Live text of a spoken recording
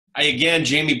Hi again,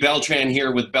 Jaimy Beltran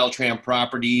here with Beltran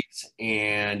Properties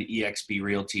and eXp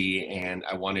Realty, and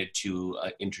I wanted to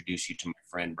introduce you to my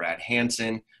friend Brad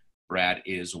Hansen. Brad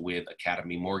is with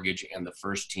Academy Mortgage and the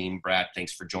first team. Brad,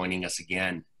 thanks for joining us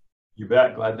again. You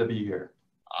bet. Glad to be here.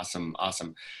 Awesome,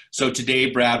 awesome. So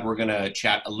today, Brad, we're going to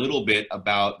chat a little bit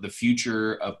about the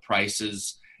future of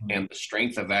prices and the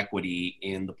strength of equity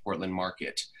in the Portland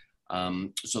market.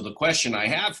 So the question I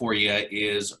have for you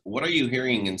is, what are you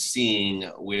hearing and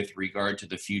seeing with regard to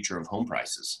the future of home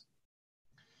prices?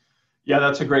 Yeah,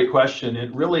 that's a great question.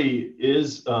 It really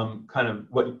is kind of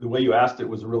the way you asked it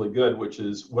was really good, which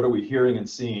is what are we hearing and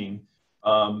seeing?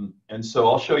 And so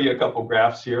I'll show you a couple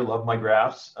graphs here. Love my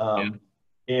graphs. Yeah.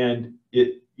 And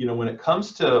when it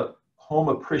comes to home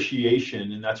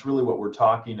appreciation, and that's really what we're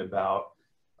talking about.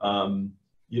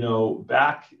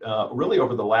 Back really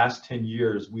over the last 10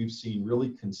 years, we've seen really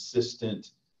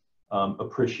consistent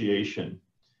appreciation.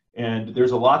 And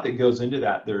there's a lot that goes into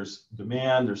that. There's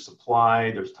demand, there's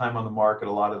supply, there's time on the market,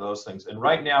 a lot of those things. And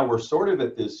right now we're sort of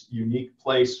at this unique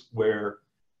place where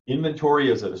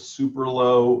inventory is at a super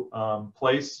low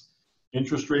place.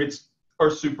 Interest rates are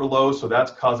super low, so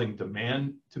that's causing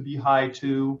demand to be high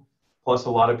too. Plus a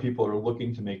lot of people are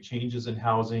looking to make changes in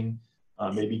housing.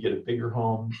 Maybe get a bigger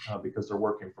home because they're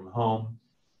working from home.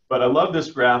 But I love this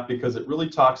graph because it really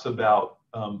talks about,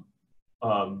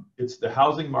 it's the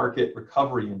housing market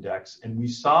recovery index. And we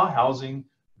saw housing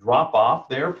drop off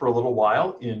there for a little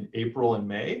while in April and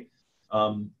May.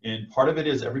 And part of it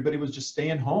is everybody was just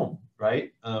staying home,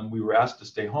 right? We were asked to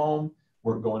stay home,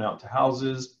 weren't going out to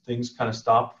houses, things kind of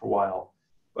stopped for a while.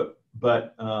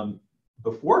 But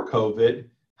before COVID,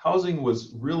 housing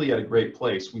was really at a great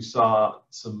place. We saw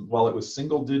while it was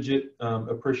single digit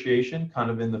appreciation, kind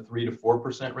of in the 3 to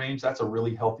 4% range, that's a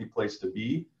really healthy place to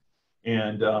be.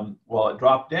 And while it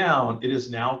dropped down, it has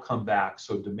now come back.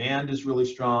 So demand is really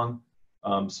strong,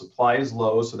 supply is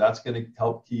low, so that's gonna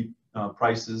help keep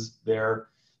prices there.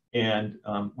 And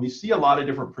we see a lot of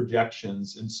different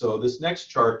projections. And so this next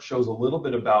chart shows a little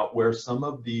bit about where some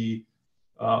of the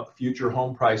future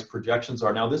home price projections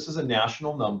are. Now, this is a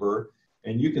national number,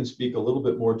 and you can speak a little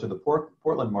bit more to the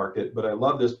Portland market, but I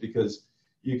love this because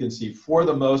you can see for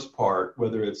the most part,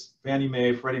 whether it's Fannie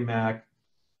Mae, Freddie Mac,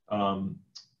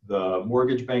 the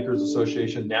Mortgage Bankers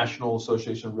Association, National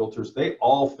Association of Realtors, they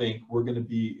all think we're going to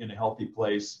be in a healthy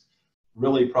place,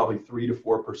 really probably 3 to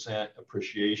 4%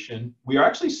 appreciation. We are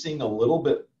actually seeing a little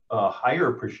bit higher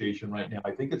appreciation right now.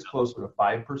 I think it's closer to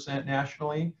 5%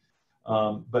 nationally,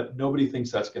 but nobody thinks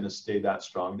that's going to stay that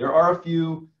strong. There are a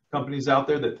few companies out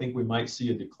there that think we might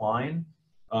see a decline.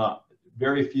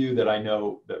 Very few that I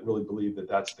know that really believe that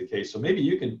that's the case. So maybe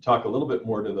you can talk a little bit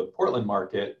more to the Portland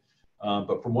market,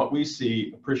 but from what we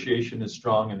see, appreciation is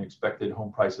strong and expected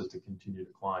home prices to continue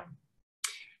to climb.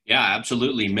 Yeah,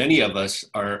 absolutely. Many of us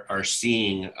are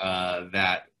seeing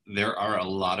that there are a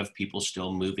lot of people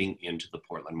still moving into the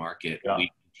Portland market. Yeah. We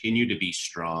continue to be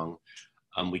strong.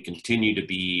 We continue to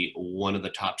be one of the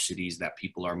top cities that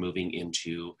people are moving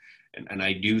into. And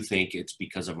I do think it's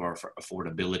because of our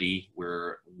affordability.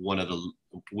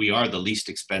 We are the least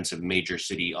expensive major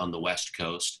city on the West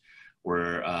Coast.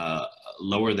 We're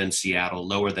lower than Seattle,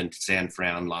 lower than San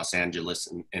Fran, Los Angeles,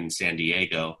 and San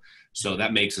Diego. So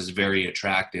that makes us very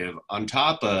attractive. On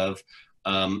top of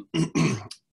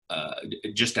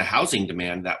just a housing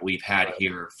demand that we've had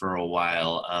here for a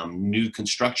while. New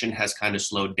construction has kind of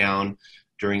slowed down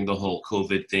during the whole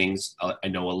COVID things. I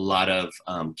know a lot of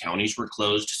counties were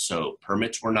closed, so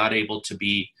permits were not able to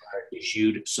be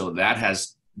issued. So that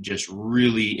has just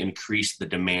really increased the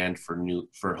demand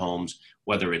for homes,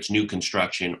 whether it's new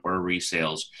construction or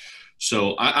resales.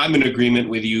 So I'm in agreement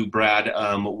with you, Brad.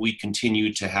 We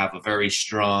continue to have a very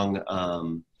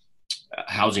strong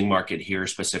housing market here,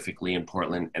 specifically in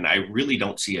Portland, and I really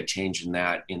don't see a change in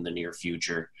that in the near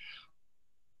future.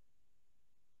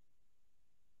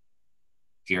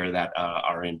 Here that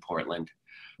are in Portland.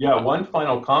 Yeah, one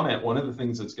final comment. One of the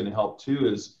things that's going to help too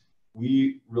is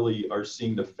we really are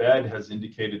seeing the Fed has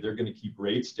indicated they're going to keep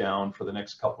rates down for the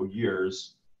next couple of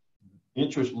years.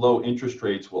 Low interest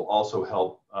rates will also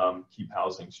help keep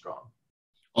housing strong.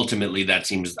 Ultimately, that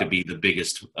seems to be the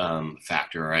biggest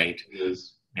factor, right? It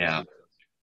is. Yeah.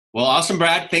 Well, awesome,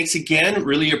 Brad. Thanks again.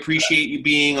 Really appreciate you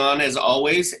being on as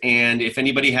always. And if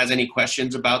anybody has any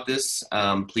questions about this,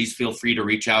 please feel free to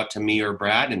reach out to me or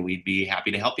Brad, and we'd be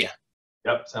happy to help you.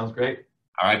 Yep, sounds great.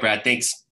 All right, Brad. Thanks.